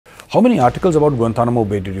How many articles about Guantanamo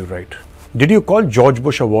Bay did you write? Did you call George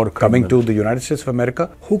Bush a war criminal? Coming to the United States of America?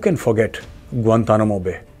 Who can forget Guantanamo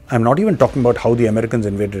Bay? I'm not even talking about how the Americans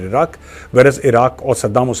invaded Iraq, whereas Iraq or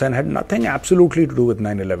Saddam Hussein had nothing absolutely to do with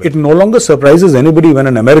 9/11. It no longer surprises anybody when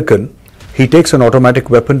an American, he takes an automatic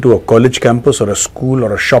weapon to a college campus or a school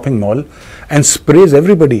or a shopping mall and sprays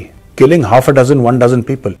everybody, killing half a dozen, 1 dozen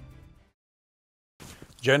people.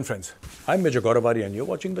 Jai Hind friends, I'm Major Gaurav Arya and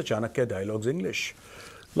you're watching the Chanakya Dialogues English.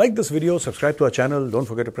 Like this video, subscribe to our channel, don't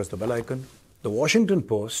forget to press the bell icon. The Washington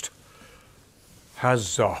Post has,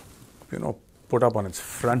 put up on its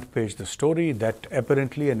front page the story that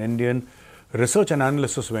apparently an Indian research and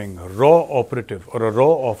analysis wing RAW operative or a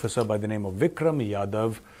RAW officer by the name of Vikram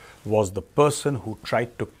Yadav was the person who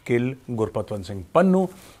tried to kill Gurpatwant Singh Pannun,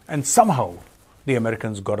 and somehow the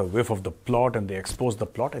Americans got a whiff of the plot and they exposed the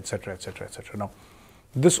plot, etc., etc., etc. Now,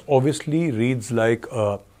 this obviously reads like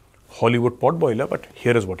a Hollywood potboiler, but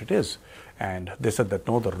here is what it is. And they said that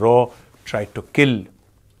no, the RAW tried to kill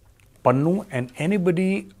Pannun and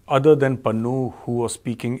anybody other than Pannun who was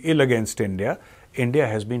speaking ill against India. India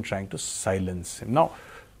has been trying to silence him. Now,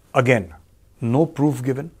 again, no proof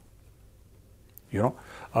given.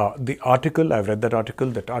 The article, I've read that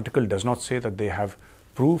article does not say that they have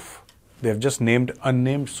proof. They have just named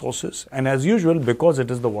unnamed sources. And as usual, because it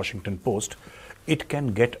is the Washington Post, it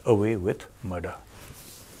can get away with murder.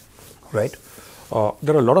 Right?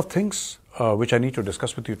 There are a lot of things which I need to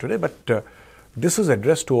discuss with you today, but this is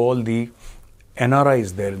addressed to all the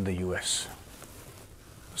NRIs there in the US.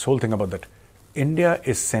 This whole thing about that. India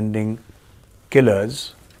is sending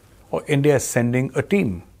killers, or India is sending a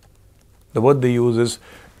team. The word they use is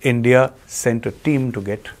India sent a team to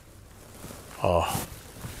get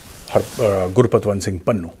Gurpatwant Singh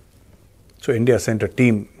Pannun. So India sent a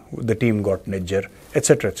team, the team got Major,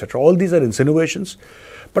 etc., etc. All these are insinuations.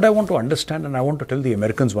 But I want to understand and I want to tell the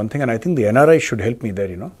Americans one thing, and I think the NRI should help me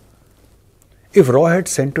there, If RAW had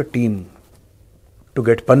sent a team to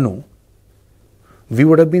get Pannun, we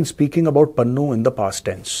would have been speaking about Pannun in the past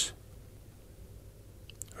tense.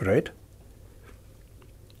 Right?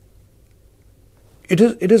 It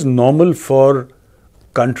is normal for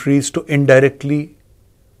countries to indirectly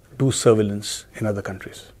do surveillance in other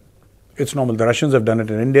countries. It's normal. The Russians have done it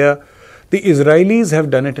in India. The Israelis have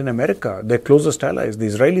done it in America, their closest allies. The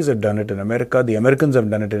Israelis have done it in America. The Americans have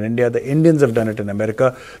done it in India. The Indians have done it in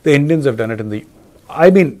America. The Indians have done it in the...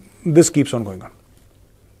 this keeps on going on.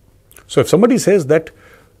 So if somebody says that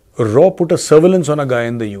RAW put a surveillance on a guy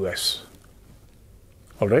in the US,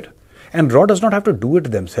 all right, and RAW does not have to do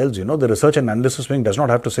it themselves, the research and analysis wing does not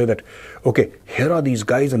have to say that, okay, here are these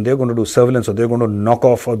guys and they're going to do surveillance or they're going to knock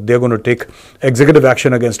off or they're going to take executive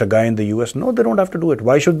action against a guy in the US. No, they don't have to do it.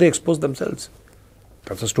 Why should they expose themselves?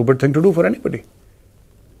 That's a stupid thing to do for anybody.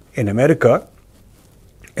 In America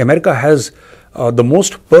has the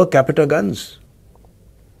most per capita guns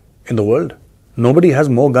in the world. Nobody has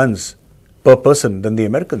more guns per person than the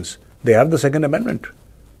Americans. They have the Second Amendment.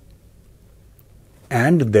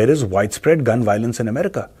 And there is widespread gun violence in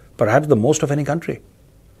America, perhaps the most of any country.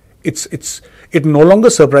 It no longer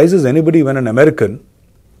surprises anybody when an American,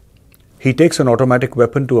 he takes an automatic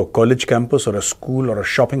weapon to a college campus or a school or a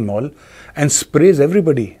shopping mall and sprays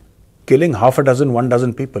everybody, killing half a dozen, 1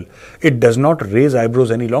 dozen people. It does not raise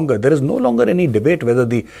eyebrows any longer. There is no longer any debate whether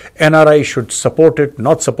the NRI should support it,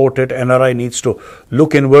 not support it. NRI needs to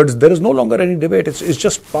look inwards. There is no longer any debate. It's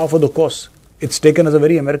just par for the course. It's taken as a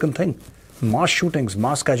very American thing. Mass shootings,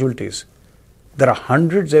 mass casualties. There are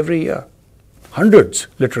hundreds every year. Hundreds,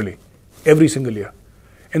 literally, every single year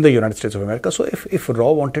in the United States of America. So if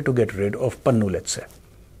RAW wanted to get rid of Pannun, let's say,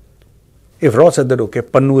 if RAW said that, okay,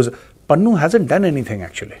 Pannun hasn't done anything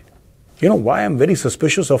actually. Why I'm very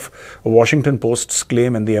suspicious of Washington Post's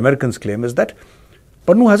claim and the Americans' claim is that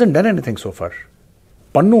Pannun hasn't done anything so far.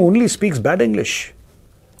 Pannun only speaks bad English.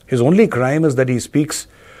 His only crime is that he speaks,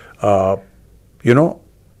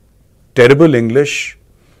 terrible English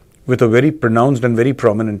with a very pronounced and very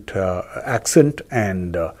prominent accent,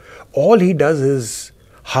 and all he does is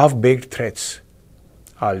half-baked threats.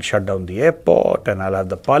 I'll shut down the airport and I'll have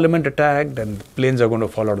the parliament attacked and planes are going to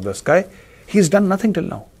fall out of the sky. He's done nothing till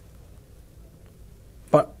now.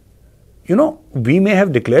 But, we may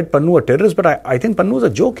have declared Pannun a terrorist, but I think Pannun is a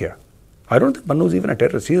joke here. I don't think Pannun is even a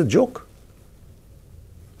terrorist. He's a joke.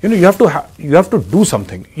 You have to do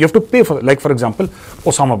something. You have to pay for it. Like, for example,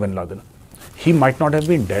 Osama bin Laden. He might not have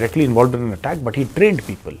been directly involved in an attack, but he trained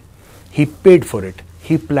people. He paid for it.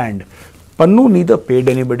 He planned. Pannun neither paid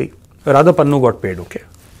anybody. Rather, Pannun got paid, okay?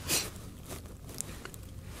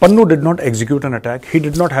 Pannun did not execute an attack. He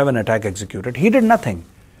did not have an attack executed. He did nothing.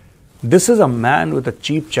 This is a man with a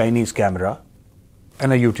cheap Chinese camera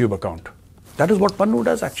and a YouTube account. That is what Pannu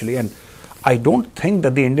does actually, and I don't think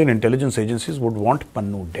that the Indian intelligence agencies would want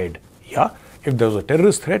Pannu dead. Yeah, if there was a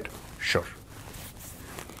terrorist threat, sure.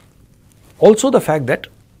 Also the fact that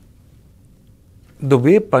the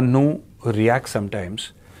way Pannu reacts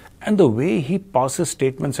sometimes and the way he passes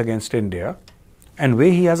statements against India and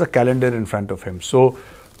way he has a calendar in front of him. So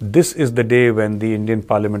this is the day when the Indian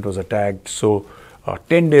Parliament was attacked. So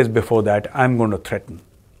 10 days before that, I'm going to threaten.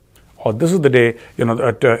 Or this is the day,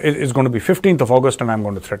 it's going to be 15th of August and I'm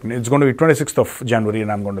going to threaten. It's going to be 26th of January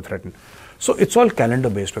and I'm going to threaten. So it's all calendar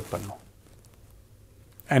based with Pannu.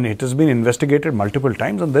 And it has been investigated multiple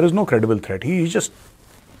times and there is no credible threat. He's just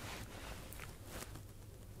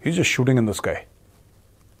shooting in the sky.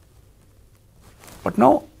 But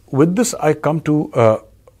now, with this, I come to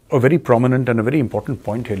a very prominent and a very important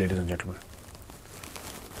point here, ladies and gentlemen.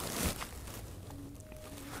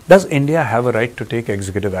 Does India have a right to take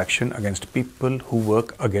executive action against people who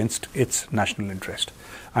work against its national interest?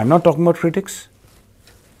 I'm not talking about critics.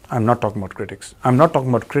 I'm not talking about critics. I'm not talking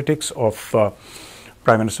about critics of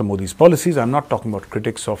Prime Minister Modi's policies. I'm not talking about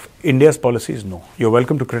critics of India's policies. No. You're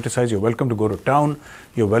welcome to criticize. You're welcome to go to town.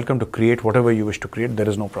 You're welcome to create whatever you wish to create. There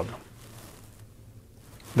is no problem.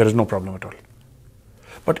 There is no problem at all.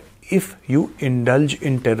 But if you indulge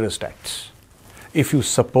in terrorist acts, if you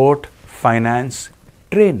support, finance,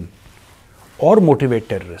 train or motivate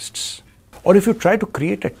terrorists, or if you try to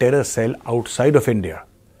create a terror cell outside of India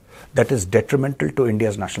that is detrimental to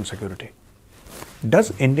India's national security,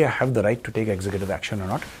 does India have the right to take executive action or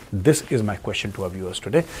not? This is my question to our viewers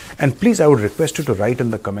today. And please, I would request you to write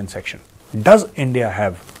in the comment section. Does India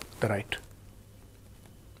have the right?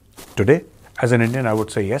 Today, as an Indian, I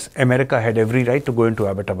would say yes. America had every right to go into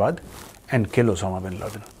Abbottabad and kill Osama bin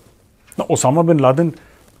Laden. Now, Osama bin Laden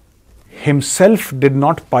himself did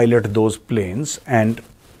not pilot those planes and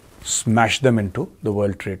smash them into the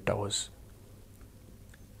World Trade Towers.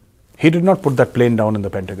 He did not put that plane down in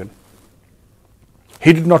the Pentagon.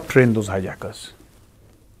 He did not train those hijackers.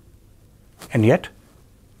 And yet,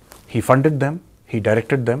 he funded them, he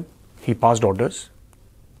directed them, he passed orders.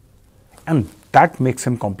 And that makes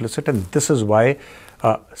him complicit. And this is why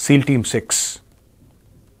SEAL Team 6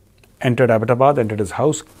 entered Abbottabad, entered his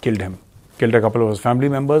house, killed him. Killed a couple of his family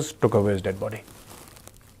members, took away his dead body.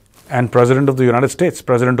 And President of the United States,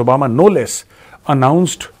 President Obama, no less,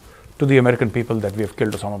 announced to the American people that we have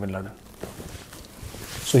killed Osama bin Laden.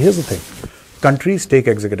 So here's the thing. Countries take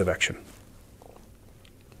executive action.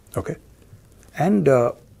 Okay? And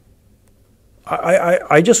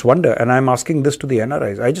I just wonder, and I'm asking this to the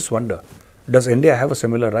NRIs, I just wonder, does India have a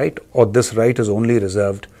similar right, or this right is only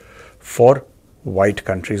reserved for white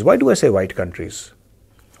countries? Why do I say white countries?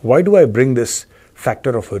 Why do I bring this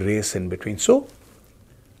factor of a race in between? So,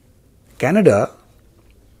 Canada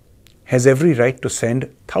has every right to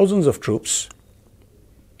send thousands of troops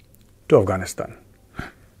to Afghanistan.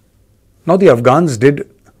 Now, the Afghans did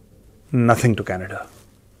nothing to Canada.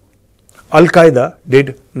 Al-Qaeda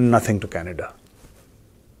did nothing to Canada.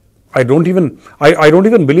 I don't even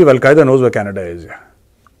believe Al-Qaeda knows where Canada is.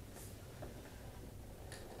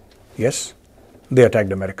 Yes, they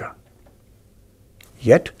attacked America.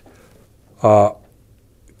 Yet,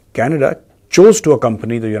 Canada chose to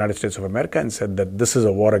accompany the United States of America and said that this is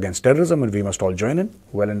a war against terrorism and we must all join in.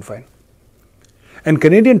 Well and fine. And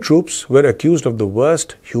Canadian troops were accused of the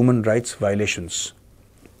worst human rights violations.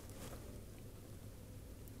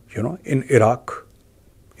 In Iraq,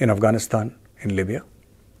 in Afghanistan, in Libya.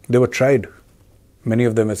 They were tried. Many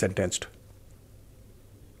of them were sentenced.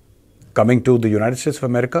 Coming to the United States of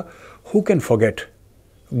America, who can forget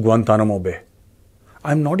Guantanamo Bay?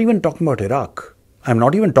 I'm not even talking about Iraq. I'm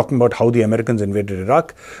not even talking about how the Americans invaded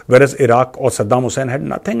Iraq, whereas Iraq or Saddam Hussein had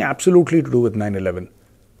nothing absolutely to do with 9/11.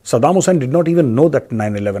 Saddam Hussein did not even know that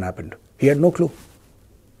 9/11 happened. He had no clue.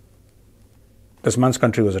 This man's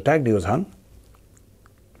country was attacked, he was hung.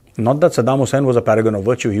 Not that Saddam Hussein was a paragon of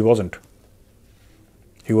virtue, he wasn't.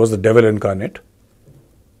 He was the devil incarnate.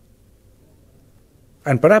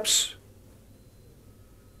 And perhaps,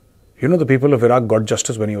 the people of Iraq got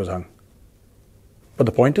justice when he was hung. But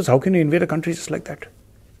the point is, how can you invade a country just like that?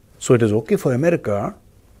 So it is okay for America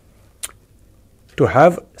to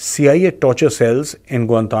have CIA torture cells in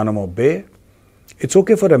Guantanamo Bay. It's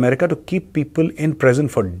okay for America to keep people in prison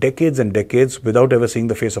for decades and decades without ever seeing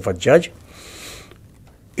the face of a judge.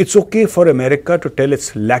 It's okay for America to tell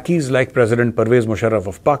its lackeys like President Pervez Musharraf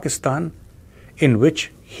of Pakistan, in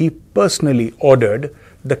which he personally ordered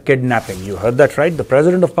the kidnapping. You heard that right. The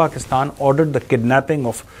President of Pakistan ordered the kidnapping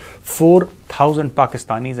of 4,000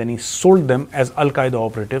 Pakistanis and he sold them as Al-Qaeda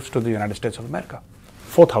operatives to the United States of America.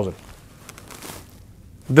 4,000.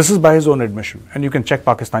 This is by his own admission. And you can check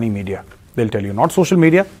Pakistani media. They'll tell you, not social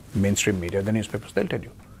media, mainstream media, the newspapers, they'll tell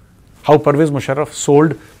you. How Pervez Musharraf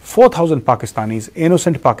sold 4,000 Pakistanis,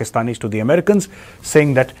 innocent Pakistanis, to the Americans,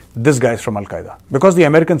 saying that this guy is from Al-Qaeda. Because the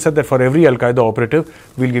Americans said that for every Al-Qaeda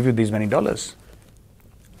operative, we'll give you these many dollars.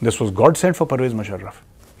 This was God sent for Pervez Musharraf.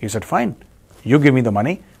 He said, fine, you give me the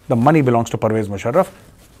money belongs to Pervez Musharraf,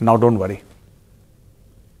 now don't worry.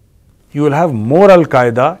 You will have more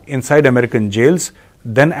Al-Qaeda inside American jails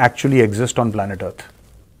than actually exist on planet Earth.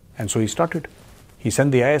 And so he started. He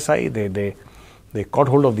sent the ISI, they caught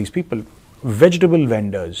hold of these people, vegetable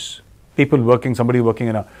vendors, somebody working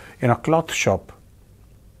in a cloth shop,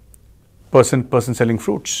 person selling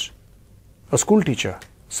fruits, a school teacher.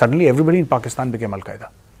 Suddenly everybody in Pakistan became Al-Qaeda,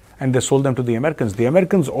 and they sold them to the Americans. The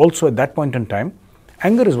Americans also at that point in time,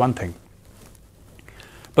 anger is one thing,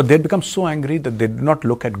 but they'd become so angry that they did not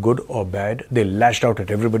look at good or bad. They lashed out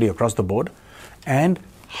at everybody across the board, and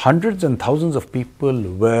hundreds and thousands of people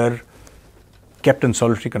were kept in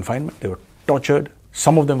solitary confinement. They were tortured.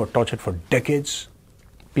 Some of them were tortured for decades.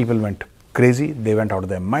 People went crazy. They went out of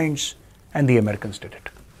their minds, and the Americans did it.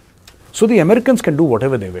 So the Americans can do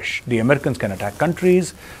whatever they wish. The Americans can attack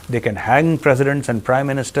countries. They can hang presidents and prime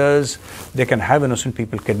ministers. They can have innocent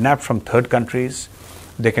people kidnapped from third countries.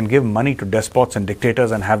 They can give money to despots and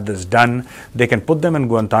dictators and have this done. They can put them in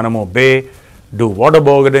Guantanamo Bay, do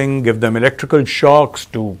waterboarding, give them electrical shocks.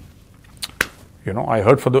 I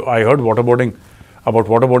heard waterboarding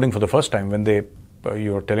for the first time when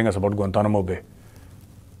you were telling us about Guantanamo Bay.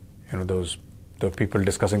 The people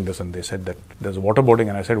discussing this, and they said that there's waterboarding,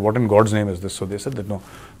 and I said, what in God's name is this? So they said that no,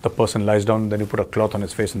 the person lies down, then you put a cloth on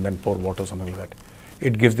his face and then pour water, something like that.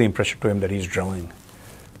 It gives the impression to him that he's drowning,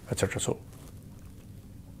 etc. So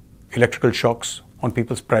electrical shocks on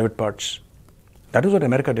people's private parts. That is what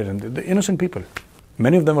America did, and the innocent people.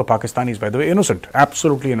 Many of them were Pakistanis, by the way, innocent,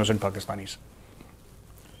 absolutely innocent Pakistanis.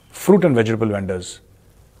 Fruit and vegetable vendors.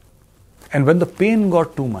 And when the pain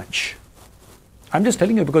got too much, I'm just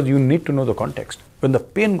telling you because you need to know the context. When the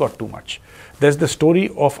pain got too much, there's the story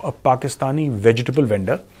of a Pakistani vegetable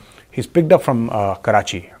vendor. He's picked up from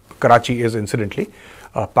Karachi. Karachi is, incidentally,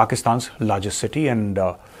 Pakistan's largest city and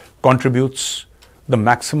contributes the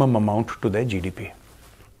maximum amount to their GDP.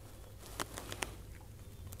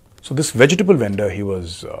 So this vegetable vendor, he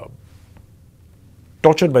was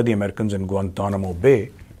tortured by the Americans in Guantanamo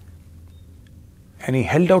Bay, and he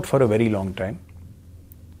held out for a very long time.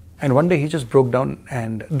 And one day he just broke down,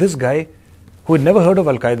 and this guy, who had never heard of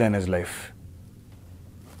Al-Qaeda in his life,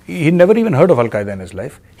 he never even heard of Al-Qaeda in his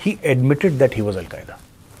life, he admitted that he was Al-Qaeda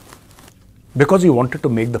because he wanted to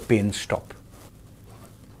make the pain stop.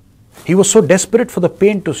 He was so desperate for the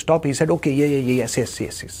pain to stop, he said, okay, yes,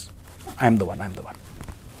 I'm the one.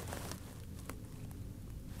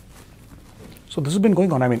 So this has been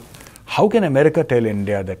going on. I mean, how can America tell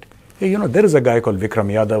India that, hey, there is a guy called Vikram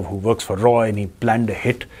Yadav who works for RAW and he planned a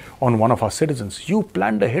hit on one of our citizens. You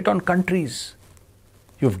planned a hit on countries.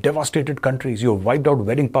 You've devastated countries. You've wiped out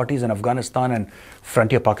wedding parties in Afghanistan and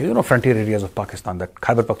frontier Pakistan, frontier areas of Pakistan, that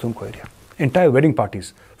Khyber Pakhtunkhwa area. Entire wedding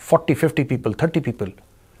parties, 40, 50 people, 30 people,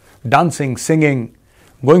 dancing, singing,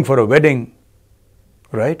 going for a wedding,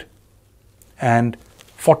 right? And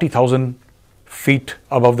 40,000 feet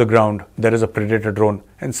above the ground, there is a Predator drone.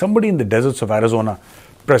 And somebody in the deserts of Arizona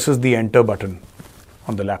presses the enter button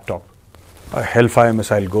on the laptop. A Hellfire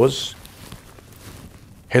missile goes,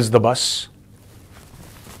 hits the bus.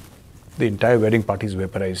 The entire wedding party is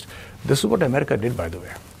vaporized. This is what America did, by the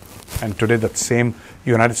way. And today that same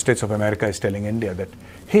United States of America is telling India that,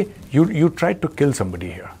 hey, you tried to kill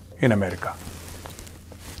somebody here in America.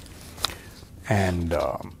 And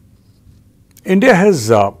India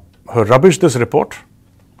has rubbished this report.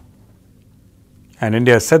 And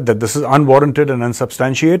India has said that this is unwarranted and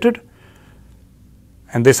unsubstantiated.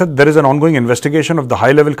 And they said there is an ongoing investigation of the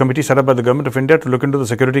high-level committee set up by the Government of India to look into the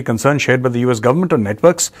security concerns shared by the US government on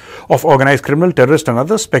networks of organized criminal, terrorist and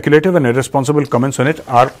others. Speculative and irresponsible comments on it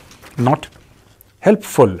are not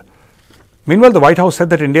helpful. Meanwhile, the White House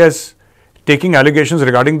said that India is taking allegations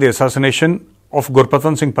regarding the assassination of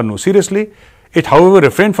Gurpatwant Singh Pannun seriously. It, however,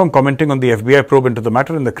 refrained from commenting on the FBI probe into the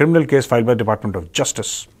matter in the criminal case filed by the Department of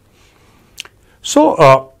Justice.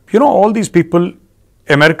 So, all these people,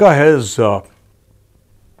 America has,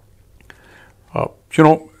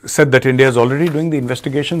 said that India is already doing the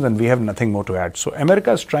investigations and we have nothing more to add. So,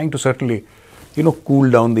 America is trying to certainly, cool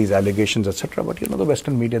down these allegations, etc. But, the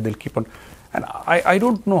Western media, they'll keep on. And I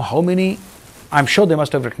don't know how many, I'm sure they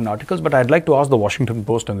must have written articles, but I'd like to ask the Washington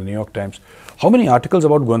Post and the New York Times, how many articles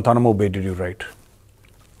about Guantanamo Bay did you write?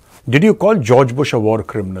 Did you call George Bush a war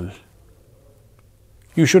criminal?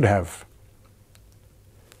 You should have.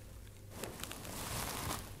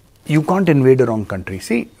 you can't invade a wrong country.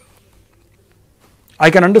 See, I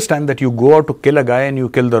can understand that you go out to kill a guy and you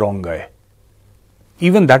kill the wrong guy.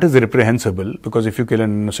 Even that is reprehensible, because if you kill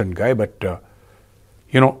an innocent guy, but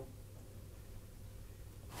you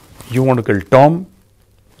want to kill Tom,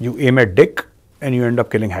 you aim at Dick and you end up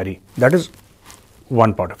killing Harry. That is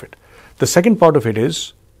one part of it. The second part of it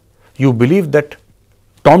is, you believe that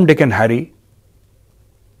Tom, Dick and Harry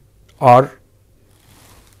are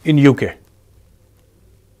in UK.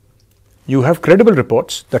 You have credible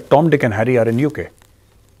reports that Tom, Dick and Harry are in UK.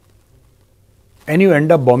 And you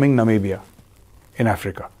end up bombing Namibia in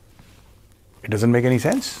Africa. It doesn't make any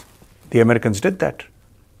sense. The Americans did that.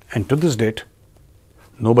 And to this date,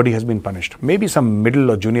 nobody has been punished. Maybe some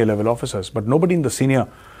middle or junior level officers, but nobody in the senior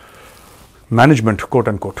management, quote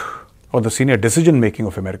unquote, or the senior decision making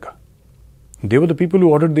of America. They were the people who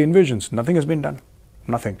ordered the invasions. Nothing has been done.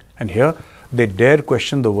 Nothing. And here, they dare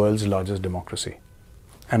question the world's largest democracy.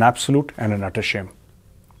 An absolute and an utter shame.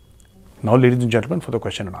 Now, ladies and gentlemen, for the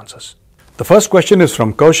question and answers. The first question is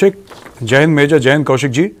from Kaushik. Jai Hind Major, Jai Hind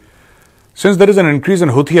Kaushik ji. Since there is an increase in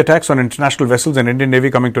Houthi attacks on international vessels and Indian Navy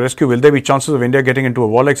coming to rescue, will there be chances of India getting into a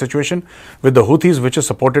warlike situation with the Houthis, which is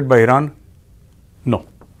supported by Iran? No.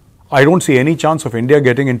 I don't see any chance of India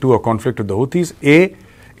getting into a conflict with the Houthis.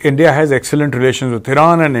 India has excellent relations with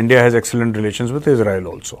Iran and India has excellent relations with Israel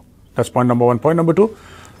also. That's point number one. Point number two,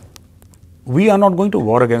 we are not going to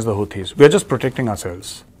war against the Houthis. We are just protecting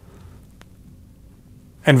ourselves.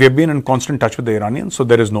 And we have been in constant touch with the Iranians, so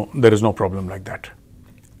there is no problem like that.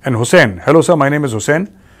 And Hussein, hello sir, my name is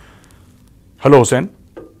Hussein. Hello Hussein.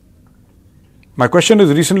 My question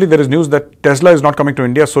is, recently there is news that Tesla is not coming to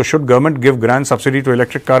India, so should government give grant subsidy to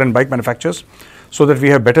electric car and bike manufacturers so that we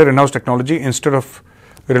have better in-house technology instead of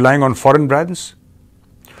relying on foreign brands?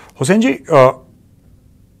 Hussein ji,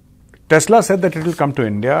 Tesla said that it will come to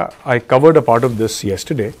India. I covered a part of this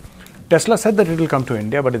yesterday. Tesla said that it will come to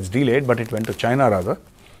India, but it's delayed, but it went to China rather.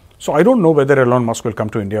 So I don't know whether Elon Musk will come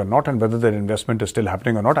to India or not, and whether their investment is still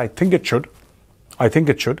happening or not. I think it should.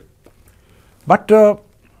 But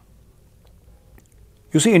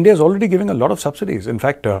you see, India is already giving a lot of subsidies. In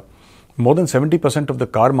fact, more than 70% of the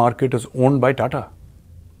car market is owned by Tata.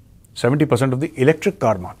 70% of the electric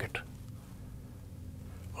car market.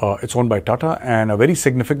 It's owned by Tata, and a very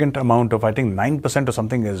significant amount of, I think 9% or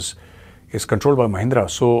something is controlled by Mahindra.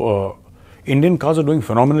 So Indian cars are doing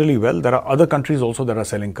phenomenally well. There are other countries also that are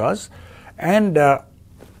selling cars. And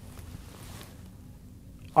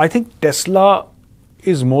I think Tesla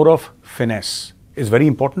is more of finesse. It's very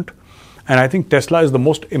important. And I think Tesla is the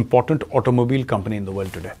most important automobile company in the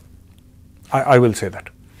world today. I will say that.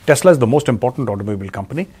 Tesla is the most important automobile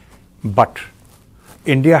company. But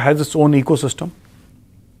India has its own ecosystem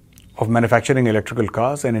of manufacturing electrical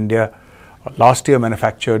cars, and India last year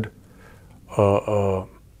manufactured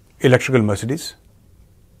electrical Mercedes.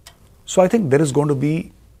 So I think there is going to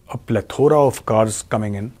be a plethora of cars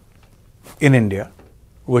coming in India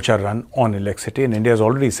which are run on electricity, and India has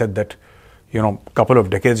already said that, a couple of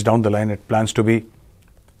decades down the line it plans to be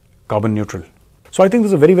carbon neutral. So I think this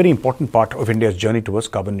is a very, very important part of India's journey towards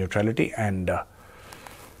carbon neutrality, and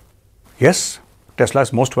yes, Tesla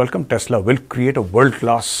is most welcome. Tesla will create a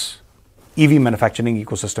world-class EV manufacturing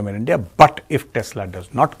ecosystem in India, but if Tesla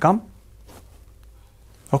does not come,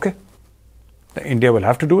 okay, India will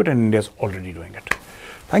have to do it, and India is already doing it.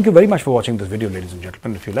 Thank you very much for watching this video, ladies and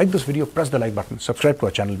gentlemen. If you like this video, press the like button, subscribe to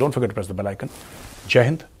our channel, don't forget to press the bell icon. Jai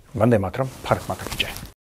Hind, Vande Mataram, Bharat Mata Ki Jai.